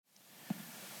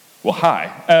Well,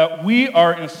 hi. We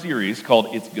are in a series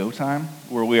called It's Go Time,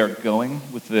 where we are going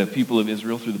with the people of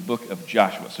Israel through the book of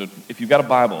Joshua. So if you've got a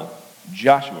Bible,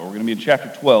 Joshua, we're going to be in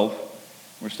chapter 12. We're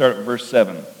going to start at verse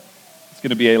 7. It's going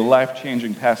to be a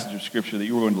life-changing passage of Scripture that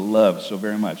you are going to love so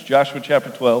very much. Joshua chapter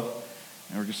 12,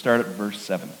 and we're going to start at verse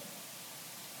 7.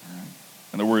 All right.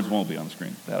 And the words won't be on the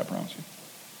screen, that I promise you.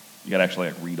 You got to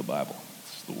actually read a Bible.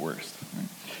 It's the worst. Right?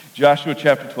 Joshua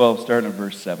chapter 12, starting at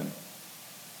verse 7.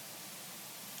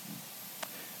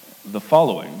 The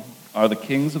following are the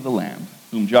kings of the land,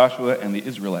 whom Joshua and the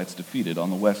Israelites defeated on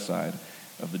the west side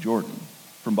of the Jordan,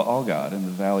 from Baal-gad in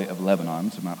the valley of Lebanon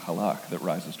to Mount Halak that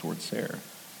rises toward Seir.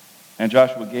 And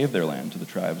Joshua gave their land to the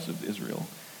tribes of Israel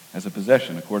as a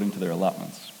possession according to their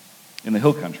allotments, in the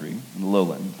hill country, in the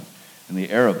lowland, in the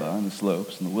Arabah, in the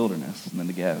slopes, in the wilderness, in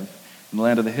the Negev, in the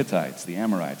land of the Hittites, the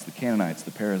Amorites, the Canaanites,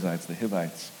 the Perizzites, the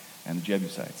Hivites, and the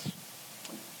Jebusites.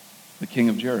 The king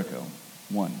of Jericho,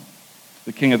 1.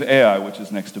 The king of Ai, which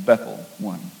is next to Bethel,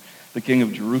 1. The king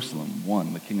of Jerusalem,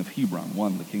 1. The king of Hebron,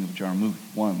 1. The king of Jarmuth,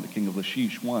 1. The king of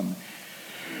Lachish, 1.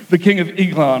 The king of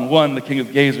Eglon, 1. The king of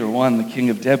Gezer, 1. The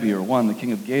king of Debir, 1. The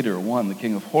king of Gader, 1. The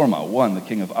king of Hormah, 1. The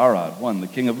king of Arad, 1. The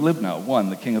king of Libnah, 1.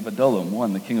 The king of Adullam,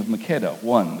 1. The king of Makkedah,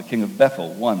 1. The king of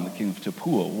Bethel, 1. The king of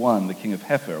Tepuah, 1. The king of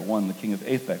Hefer, 1. The king of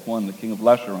Aphek, 1. The king of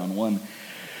Lasharon, 1.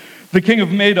 The king of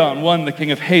Madon, 1. The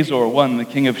king of Hazor, 1. The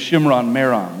king of Shimron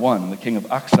Meron, 1. The king of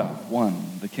Aksa,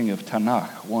 1. The king of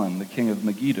Tanakh, 1. The king of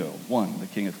Megiddo, 1. The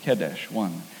king of Kedesh,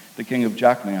 1. The king of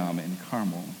Jokneam in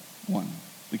Carmel, 1.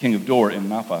 The king of Dor in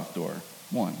Naphath Dor,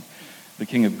 1. The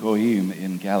king of Goyim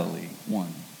in Galilee, 1.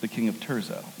 The king of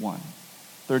Tirzah, 1.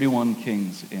 31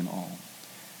 kings in all.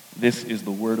 This is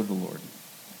the word of the Lord.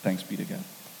 Thanks be to God.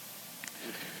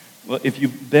 Well, if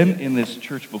you've been in this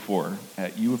church before,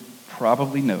 you have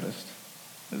probably noticed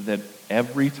that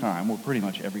every time, or pretty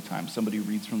much every time, somebody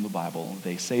reads from the Bible,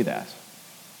 they say that,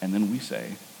 and then we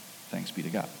say, thanks be to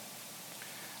God.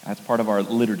 That's part of our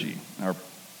liturgy, our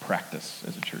practice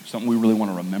as a church, something we really want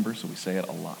to remember, so we say it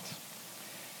a lot.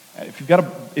 If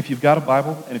you've got a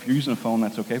Bible, and if you're using a phone,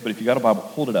 that's okay, but if you've got a Bible,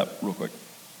 hold it up real quick.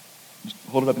 Just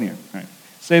hold it up in the air. All right.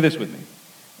 Say this with me.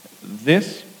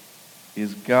 This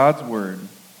is God's word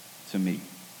to me.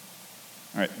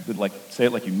 All right, but say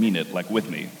it like you mean it, like with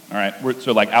me. All right,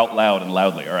 so like out loud and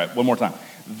loudly. All right, one more time.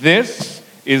 This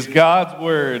is God's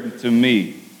word to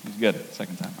me. It's good.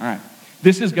 Second time. All right.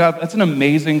 This is God. That's an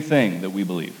amazing thing that we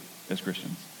believe as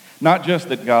Christians. Not just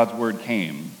that God's word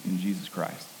came in Jesus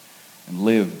Christ and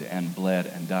lived and bled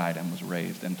and died and was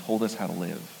raised and told us how to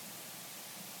live,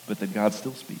 but that God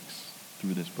still speaks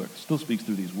through this book, still speaks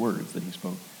through these words that he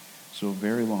spoke so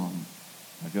very long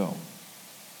ago.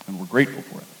 And we're grateful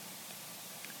for it.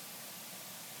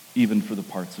 Even for the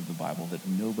parts of the Bible that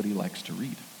nobody likes to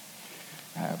read.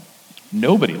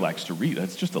 Nobody likes to read.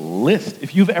 It's just a list.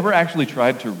 If you've ever actually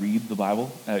tried to read the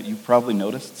Bible, you've probably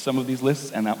noticed some of these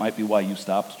lists, and that might be why you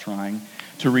stopped trying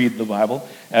to read the Bible.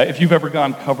 If you've ever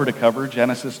gone cover to cover,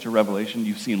 Genesis to Revelation,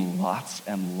 you've seen lots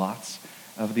and lots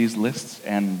of these lists,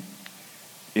 and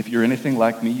if you're anything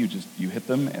like me, you hit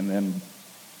them and then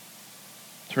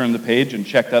turn the page and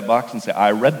check that box and say,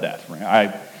 I read that.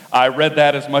 Right? I read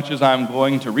that as much as I'm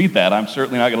going to read that. I'm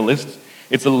certainly not going to list.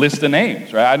 It's a list of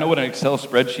names, right? I know what an Excel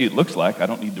spreadsheet looks like. I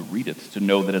don't need to read it to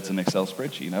know that it's an Excel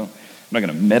spreadsheet. I'm not going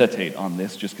to meditate on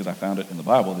this just because I found it in the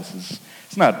Bible.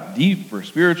 It's not deep or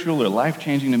spiritual or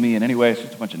life-changing to me in any way. It's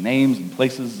just a bunch of names and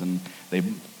places, and they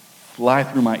fly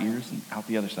through my ears and out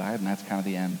the other side, and that's kind of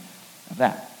the end of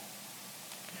that.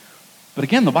 But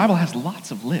again, the Bible has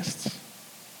lots of lists.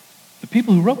 The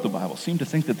people who wrote the Bible seem to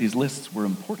think that these lists were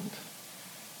important.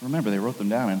 Remember, they wrote them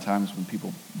down in times when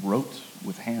people wrote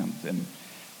with hand, and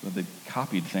they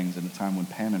copied things in a time when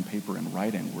pen and paper and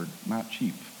writing were not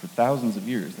cheap. For thousands of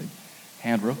years, they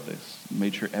hand wrote this and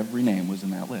made sure every name was in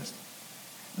that list.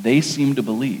 They seem to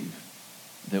believe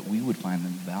that we would find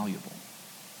them valuable.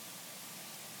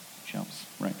 Chumps,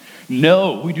 right?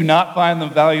 No, we do not find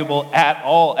them valuable at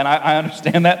all, and I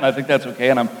understand that, and I think that's okay,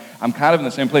 and I'm kind of in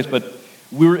the same place, but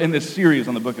we're in this series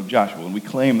on the book of Joshua, and we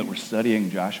claim that we're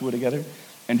studying Joshua together.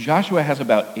 And Joshua has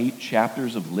about 8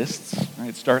 chapters of lists. Right?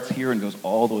 It starts here and goes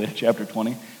all the way to chapter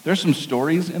 20. There's some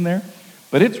stories in there,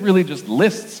 but it's really just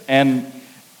lists. And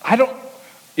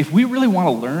if we really want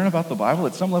to learn about the Bible,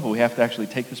 at some level we have to actually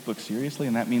take this book seriously,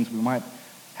 and that means we might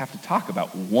have to talk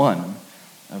about one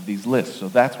of these lists. So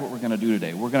that's what we're going to do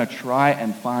today. We're going to try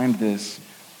and find this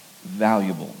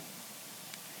valuable.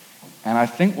 And I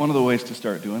think one of the ways to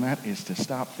start doing that is to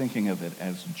stop thinking of it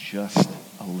as just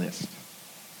a list.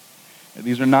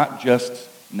 These are not just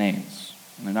names,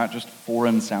 and they're not just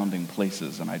foreign-sounding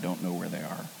places, and I don't know where they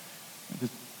are. This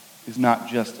is not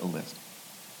just a list.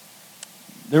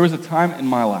 There was a time in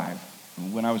my life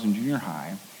when I was in junior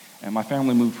high, and my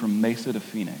family moved from Mesa to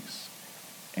Phoenix,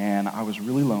 and I was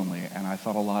really lonely, and I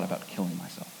thought a lot about killing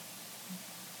myself.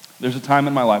 There's a time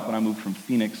in my life when I moved from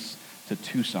Phoenix to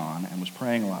Tucson and was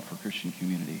praying a lot for Christian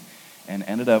community, and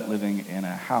ended up living in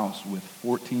a house with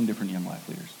 14 different young life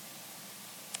leaders.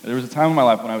 There was a time in my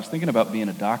life when I was thinking about being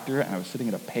a doctor, and I was sitting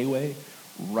at a payway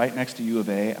right next to U of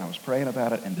A, and I was praying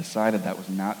about it and decided that was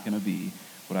not going to be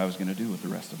what I was going to do with the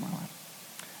rest of my life.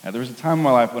 There was a time in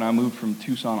my life when I moved from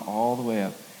Tucson all the way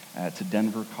up to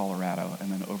Denver, Colorado,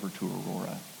 and then over to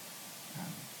Aurora.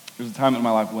 There was a time in my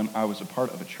life when I was a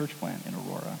part of a church plant in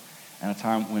Aurora, and a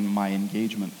time when my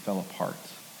engagement fell apart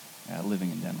living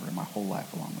in Denver, and my whole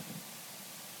life along with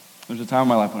it. There was a time in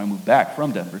my life when I moved back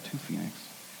from Denver to Phoenix,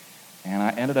 and I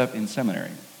ended up in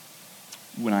seminary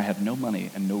when I had no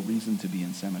money and no reason to be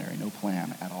in seminary, no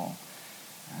plan at all.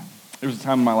 There was a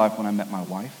time in my life when I met my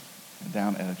wife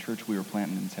down at a church we were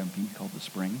planting in Tempe called The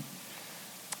Spring.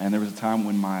 And there was a time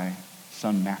when my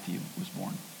son Matthew was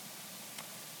born.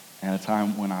 And a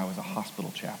time when I was a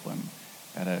hospital chaplain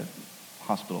at a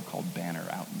hospital called Banner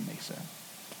out in Mesa.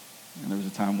 And there was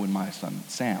a time when my son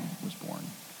Sam was born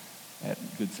at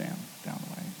Good Sam down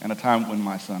the way. And a time when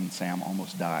my son Sam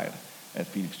almost died at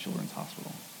Phoenix Children's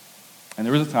Hospital. And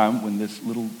there was a time when this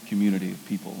little community of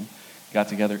people got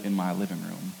together in my living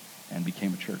room and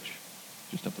became a church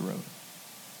just up the road.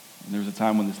 And there was a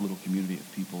time when this little community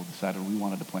of people decided we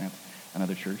wanted to plant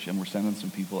another church, and we're sending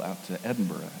some people out to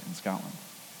Edinburgh in Scotland.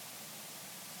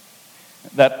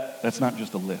 That's not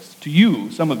just a list. To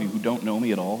you, some of you who don't know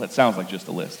me at all, that sounds like just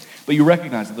a list. But you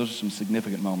recognize that those are some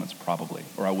significant moments probably,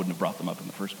 or I wouldn't have brought them up in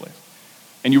the first place.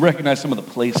 And you recognize some of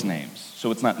the place names,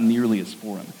 so it's not nearly as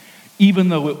foreign. Even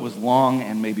though it was long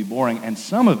and maybe boring, and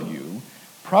some of you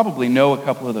probably know a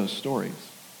couple of those stories.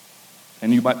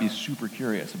 And you might be super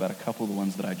curious about a couple of the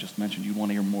ones that I just mentioned. You'd want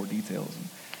to hear more details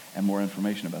and more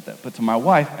information about that. But to my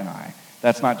wife and I,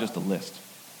 that's not just a list.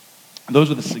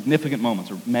 Those are the significant moments,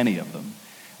 or many of them,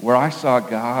 where I saw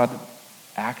God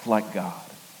act like God,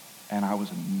 and I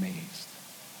was amazed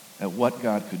at what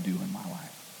God could do in my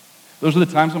life. Those are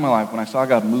the times in my life when I saw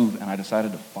God move and I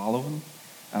decided to follow him,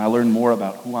 and I learned more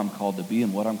about who I'm called to be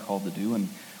and what I'm called to do. And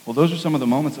well, those are some of the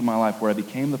moments in my life where I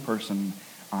became the person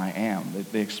I am.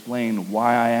 They explain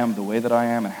why I am the way that I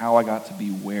am and how I got to be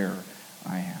where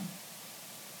I am.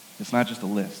 It's not just a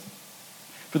list.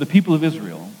 For the people of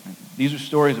Israel, these are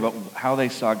stories about how they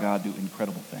saw God do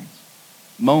incredible things.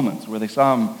 Moments where they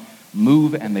saw him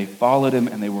move and they followed him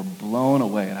and they were blown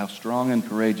away at how strong and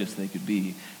courageous they could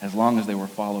be as long as they were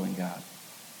following God.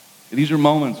 These are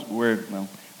moments where,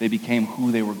 they became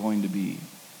who they were going to be,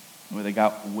 where they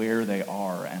got where they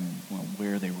are and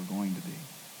where they were going to be.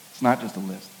 It's not just a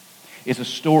list. It's a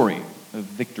story of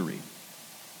victory.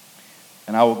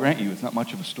 And I will grant you, it's not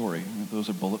much of a story. Those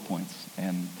are bullet points,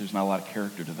 and there's not a lot of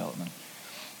character development.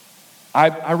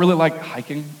 I really like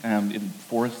hiking in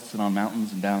forests and on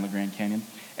mountains and down the Grand Canyon,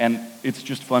 and it's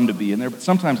just fun to be in there. But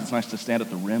sometimes it's nice to stand at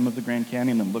the rim of the Grand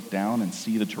Canyon and look down and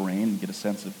see the terrain and get a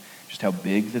sense of just how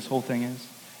big this whole thing is.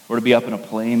 Or to be up in a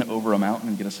plane over a mountain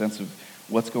and get a sense of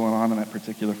what's going on in that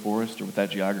particular forest or with that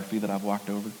geography that I've walked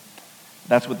over.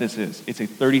 That's what this is. It's a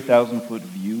 30,000-foot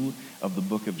view of the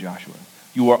book of Joshua.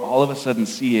 You are all of a sudden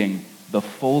seeing the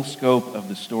full scope of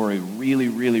the story really,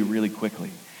 really, really quickly.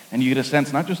 And you get a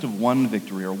sense not just of one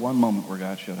victory or one moment where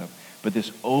God showed up, but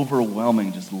this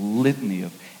overwhelming just litany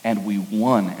of, and we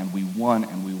won, and we won,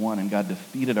 and we won, and God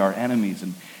defeated our enemies,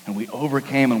 and we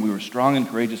overcame, and we were strong and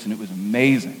courageous, and it was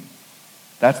amazing.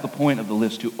 That's the point of the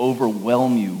list, to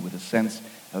overwhelm you with a sense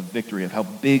of victory, of how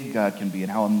big God can be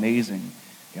and how amazing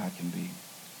God can be.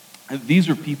 And these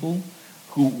are people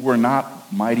who were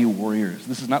not mighty warriors.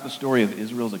 This is not the story of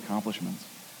Israel's accomplishments.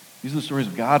 These are the stories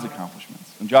of God's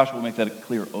accomplishments. And Joshua will make that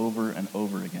clear over and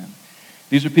over again.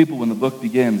 These are people, when the book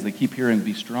begins, they keep hearing,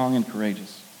 be strong and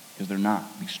courageous, because they're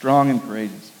not. Be strong and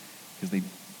courageous, because they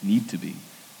need to be.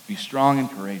 Be strong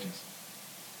and courageous.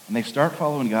 And they start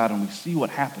following God, and we see what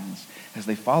happens as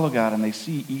they follow God, and they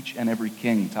see each and every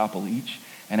king topple, each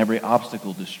and every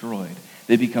obstacle destroyed.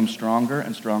 They become stronger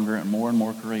and stronger and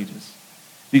more courageous.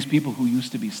 These people who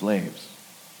used to be slaves,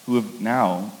 who have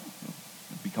now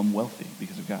become wealthy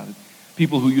because of God.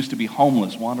 People who used to be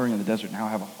homeless, wandering in the desert, now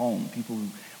have a home. People who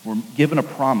were given a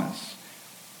promise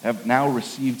have now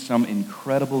received some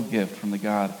incredible gift from the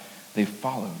God they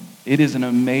followed. It is an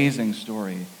amazing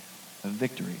story of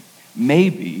victory.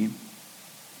 Maybe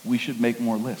we should make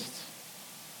more lists.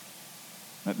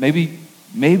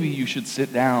 Maybe you should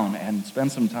sit down and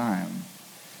spend some time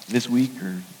this week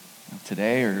or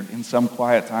today or in some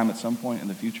quiet time at some point in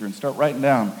the future and start writing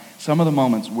down some of the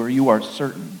moments where you are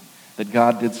certain that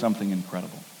God did something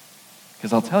incredible.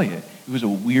 Because I'll tell you, it was a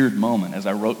weird moment as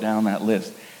I wrote down that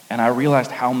list, and I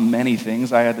realized how many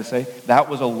things I had to say. That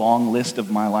was a long list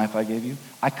of my life I gave you.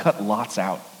 I cut lots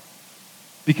out.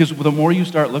 Because the more you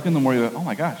start looking, the more you go, oh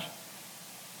my gosh.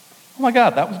 Oh my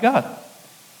God, that was God.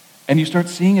 And you start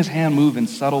seeing his hand move in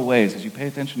subtle ways as you pay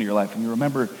attention to your life, and you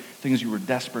remember things you were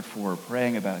desperate for or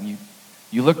praying about, and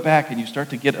you look back and you start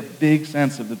to get a big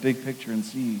sense of the big picture and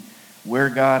see where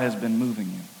God has been moving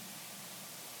you.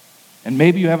 And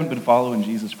maybe you haven't been following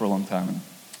Jesus for a long time, and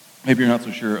maybe you're not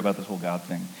so sure about this whole God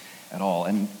thing at all.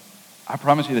 And I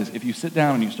promise you this, if you sit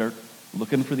down and you start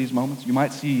looking for these moments, you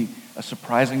might see a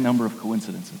surprising number of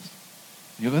coincidences.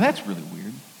 You'll go, that's really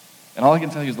weird. And all I can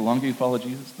tell you is the longer you follow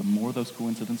Jesus, the more those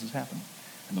coincidences happen.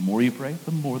 And the more you pray,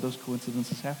 the more those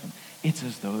coincidences happen. It's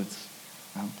as though it's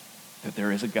that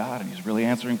there is a God, and he's really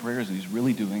answering prayers, and he's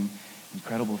really doing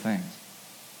incredible things.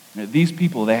 Now, these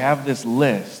people, they have this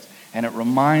list, and it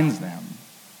reminds them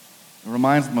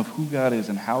of who God is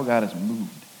and how God has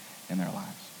moved in their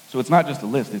lives. So it's not just a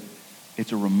list,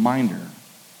 it's a reminder.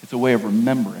 It's a way of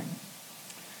remembering.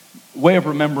 A way of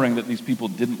remembering that these people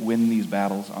didn't win these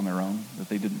battles on their own, that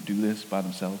they didn't do this by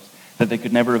themselves, that they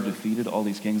could never have defeated all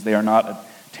these kings. They are not a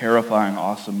terrifying,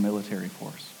 awesome military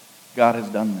force. God has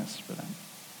done this for them.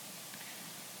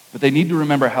 But they need to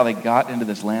remember how they got into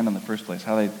this land in the first place,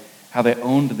 how they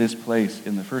owned this place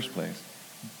in the first place.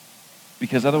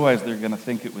 Because otherwise they're going to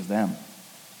think it was them.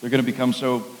 They're going to become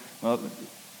so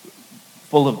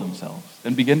full of themselves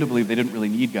and begin to believe they didn't really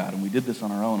need God, and we did this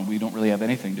on our own, and we don't really have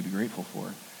anything to be grateful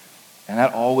for. And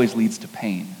that always leads to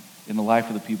pain in the life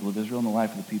of the people of Israel and the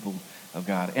life of the people of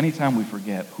God. Anytime we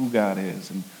forget who God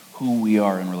is and who we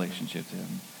are in relationship to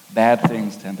him, bad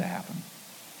things tend to happen.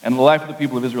 And in the life of the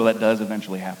people of Israel, that does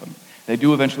eventually happen. They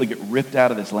do eventually get ripped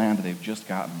out of this land they've just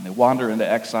gotten. They wander into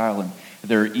exile, and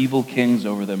there are evil kings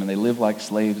over them, and they live like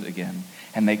slaves again.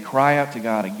 And they cry out to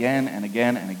God again and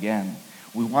again and again.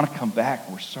 We want to come back.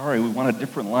 We're sorry. We want a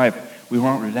different life. We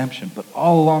want redemption. But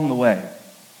all along the way,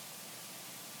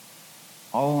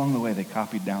 they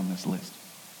copied down this list.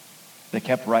 They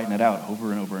kept writing it out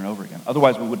over and over and over again.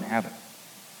 Otherwise, we wouldn't have it.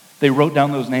 They wrote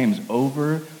down those names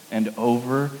over and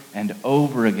over and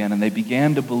over again, and they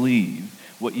began to believe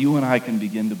what you and I can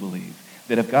begin to believe,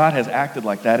 that if God has acted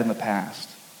like that in the past,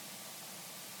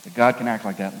 that God can act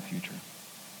like that in the future.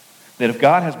 That if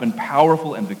God has been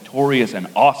powerful and victorious and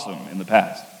awesome in the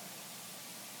past,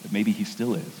 that maybe he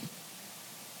still is.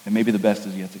 And maybe the best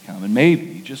is yet to come. And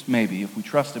maybe, just maybe, if we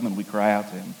trust him and we cry out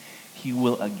to him, he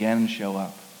will again show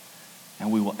up,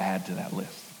 and we will add to that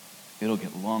list. It'll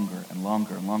get longer and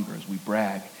longer and longer as we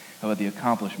brag about the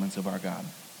accomplishments of our God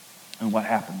and what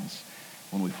happens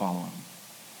when we follow him.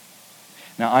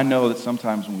 Now, I know that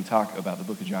sometimes when we talk about the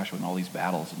book of Joshua and all these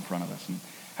battles in front of us and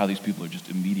how these people are just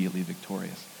immediately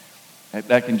victorious,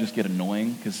 that can just get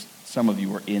annoying because some of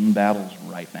you are in battles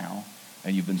right now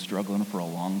and you've been struggling for a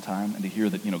long time, and to hear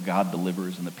that, God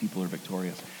delivers and the people are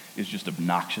victorious is just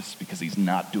obnoxious because he's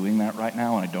not doing that right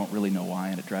now, and I don't really know why,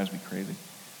 and it drives me crazy.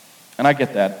 And I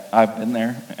get that. I've been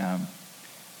there.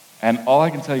 And all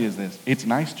I can tell you is this. It's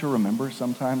nice to remember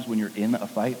sometimes when you're in a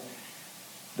fight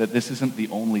that this isn't the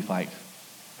only fight.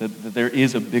 That there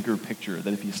is a bigger picture.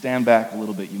 That if you stand back a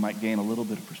little bit, you might gain a little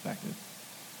bit of perspective.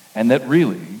 And that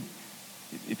really,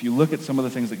 if you look at some of the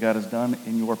things that God has done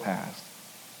in your past,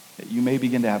 that you may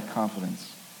begin to have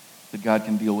confidence that God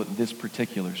can deal with this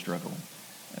particular struggle,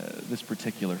 this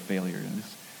particular failure, and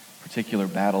this particular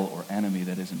battle or enemy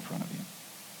that is in front of you.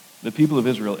 The people of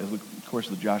Israel, as the course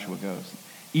of Joshua goes,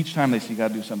 each time they see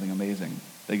God do something amazing,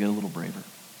 they get a little braver.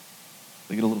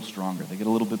 They get a little stronger. They get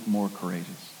a little bit more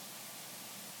courageous.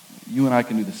 You and I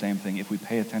can do the same thing if we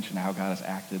pay attention to how God has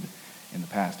acted in the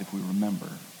past, if we remember,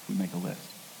 if we make a list.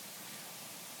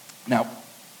 Now,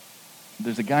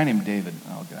 there's a guy named David.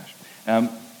 Oh, gosh.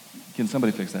 Can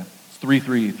somebody fix that? It's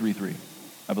 3333.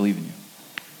 I believe in you.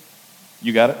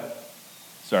 You got it?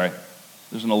 Sorry.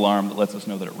 There's an alarm that lets us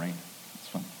know that it rained. It's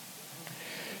fun.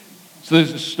 So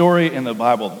there's a story in the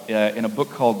Bible, in a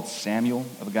book called Samuel,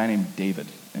 of a guy named David.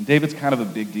 And David's kind of a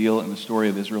big deal in the story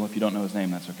of Israel. If you don't know his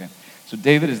name, that's okay. So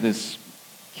David is this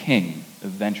king,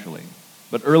 eventually.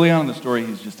 But early on in the story,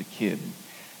 he's just a kid.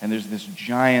 And there's this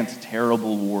giant,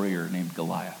 terrible warrior named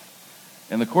Goliath.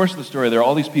 In the course of the story, there are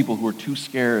all these people who are too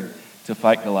scared to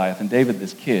fight Goliath. And David,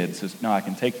 this kid, says, no, I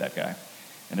can take that guy.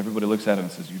 And everybody looks at him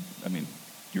and says,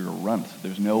 you're a runt.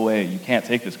 There's no way. You can't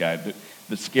take this guy.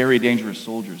 The scary, dangerous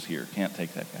soldiers here can't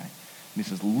take that guy. And he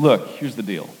says, look, here's the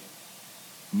deal.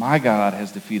 My God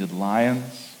has defeated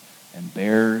lions and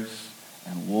bears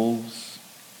and wolves,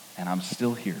 and I'm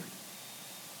still here.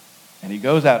 And he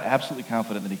goes out absolutely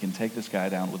confident that he can take this guy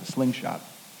down with a slingshot.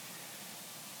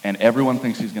 And everyone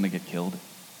thinks he's going to get killed.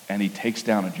 And he takes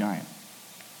down a giant.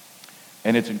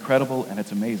 And it's incredible and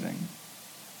it's amazing.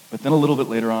 But then a little bit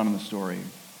later on in the story,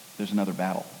 there's another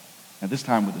battle. And this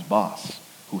time with his boss,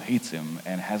 who hates him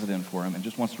and has it in for him and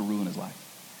just wants to ruin his life.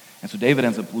 And so David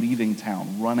ends up leaving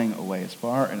town, running away as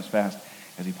far and as fast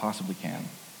as he possibly can.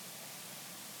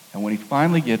 And when he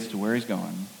finally gets to where he's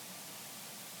going,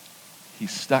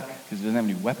 he's stuck because he doesn't have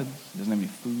any weapons, he doesn't have any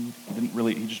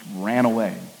food, he just ran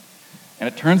away. And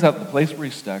it turns out the place where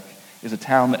he's stuck is a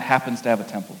town that happens to have a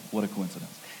temple. What a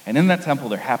coincidence. And in that temple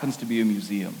there happens to be a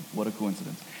museum. What a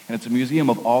coincidence. And it's a museum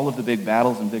of all of the big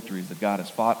battles and victories that God has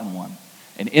fought and won.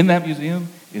 And in that museum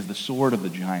is the sword of the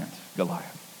giant,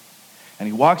 Goliath. And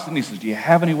he walks in and he says, do you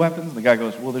have any weapons? And the guy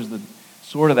goes, well, there's the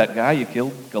sword of that guy you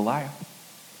killed, Goliath.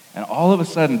 And all of a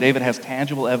sudden, David has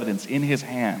tangible evidence in his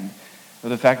hand of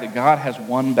the fact that God has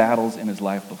won battles in his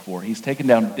life before. He's taken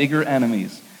down bigger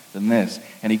enemies than this.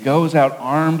 And he goes out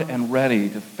armed and ready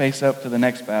to face up to the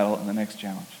next battle and the next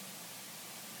challenge.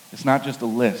 It's not just a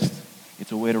list.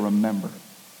 It's a way to remember.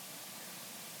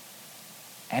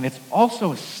 And it's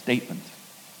also a statement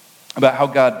about how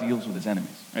God deals with his enemies.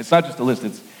 It's not just a list.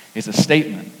 It's a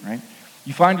statement, right?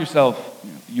 You find yourself,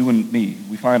 you and me,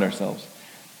 we find ourselves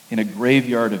in a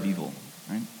graveyard of evil,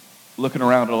 right? Looking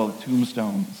around at all the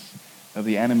tombstones of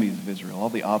the enemies of Israel, all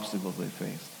the obstacles they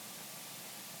faced.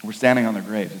 We're standing on their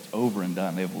graves. It's over and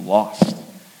done. They've lost.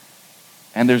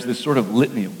 And there's this sort of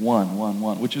litany of 1, 1,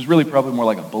 1, which is really probably more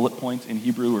like a bullet point in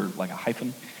Hebrew or like a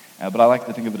hyphen. But I like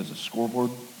to think of it as a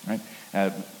scoreboard, right?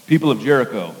 People of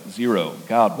Jericho, 0,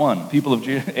 God 1. People of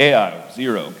Ai,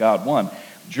 0, God 1.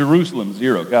 Jerusalem,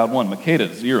 0, God 1.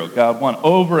 Makeda, 0, God 1.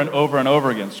 Over and over and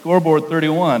over again. Scoreboard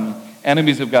 31,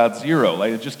 enemies of God, 0.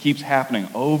 Like it just keeps happening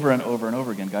over and over and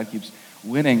over again. God keeps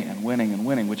winning and winning and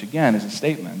winning, which again is a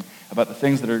statement about the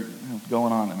things that are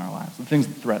going on in our lives, the things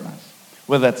that threaten us.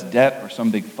 Whether that's debt or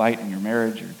some big fight in your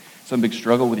marriage or some big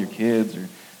struggle with your kids or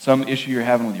some issue you're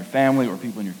having with your family or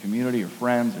people in your community or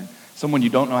friends or someone you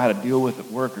don't know how to deal with at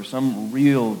work or some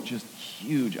real just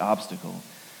huge obstacle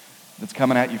that's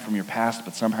coming at you from your past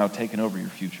but somehow taking over your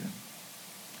future.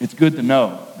 It's good to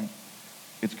know. Right?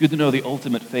 It's good to know the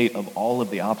ultimate fate of all of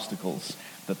the obstacles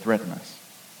that threaten us,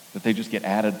 that they just get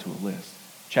added to a list,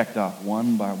 checked off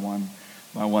one by one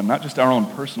by one, not just our own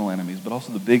personal enemies, but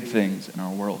also the big things in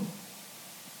our world.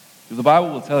 Because the Bible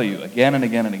will tell you again and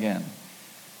again and again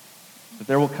that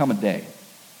there will come a day.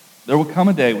 There will come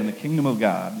a day when the kingdom of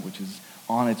God, which is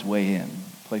on its way in,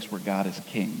 a place where God is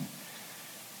king,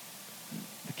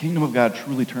 the kingdom of God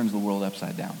truly turns the world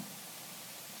upside down.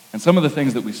 And some of the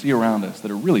things that we see around us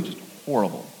that are really just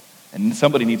horrible, and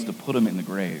somebody needs to put them in the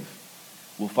grave,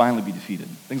 will finally be defeated.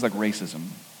 Things like racism,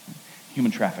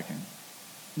 human trafficking,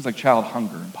 things like child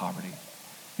hunger and poverty,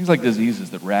 things like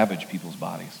diseases that ravage people's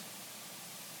bodies.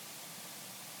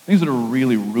 Things that are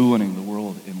really ruining the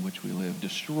world in which we live,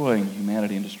 destroying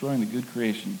humanity and destroying the good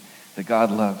creation that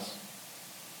God loves.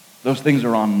 Those things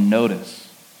are on notice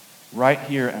right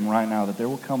here and right now, that there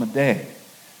will come a day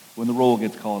when the roll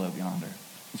gets called up yonder.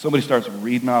 And somebody starts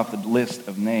reading off the list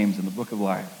of names in the book of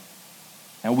life.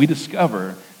 And we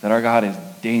discover that our God is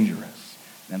dangerous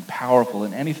and powerful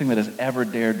in anything that has ever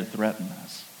dared to threaten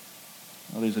us.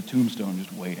 Well, there's a tombstone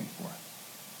just waiting for us.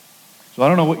 So I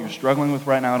don't know what you're struggling with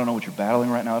right now. I don't know what you're battling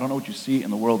right now. I don't know what you see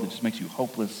in the world that just makes you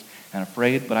hopeless and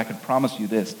afraid. But I can promise you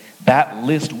this. That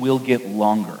list will get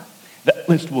longer. That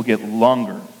list will get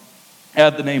longer.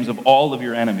 Add the names of all of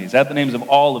your enemies. Add the names of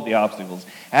all of the obstacles.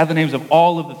 Add the names of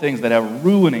all of the things that are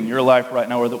ruining your life right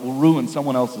now or that will ruin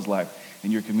someone else's life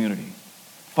in your community.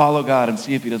 Follow God and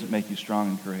see if he doesn't make you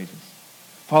strong and courageous.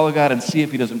 Follow God and see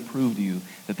if he doesn't prove to you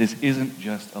that this isn't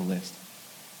just a list.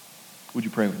 Would you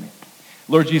pray with me?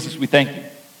 Lord Jesus, we thank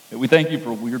you. We thank you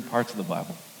for weird parts of the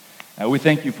Bible. We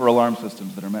thank you for alarm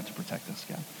systems that are meant to protect us,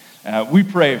 God. We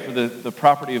pray for the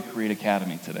property of Create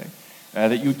Academy today,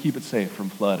 that you would keep it safe from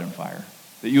flood and fire,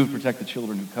 that you would protect the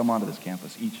children who come onto this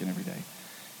campus each and every day,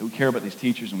 that we care about these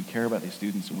teachers and we care about these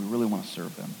students and we really want to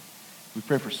serve them. We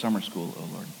pray for summer school, oh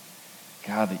Lord.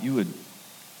 God, that you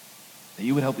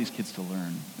would help these kids to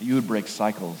learn, that you would break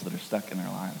cycles that are stuck in their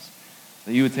lives,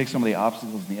 that you would take some of the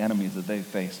obstacles and the enemies that they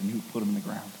face and you would put them in the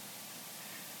ground.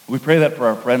 We pray that for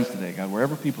our friends today, God,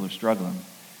 wherever people are struggling,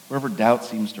 wherever doubt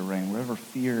seems to reign, wherever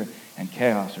fear and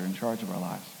chaos are in charge of our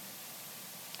lives.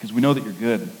 Because we know that you're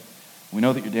good. We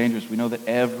know that you're dangerous. We know that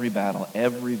every battle,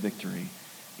 every victory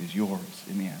is yours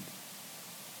in the end.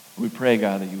 We pray,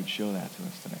 God, that you would show that to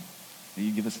us today, that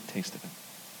you give us a taste of it.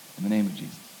 In the name of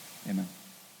Jesus, amen.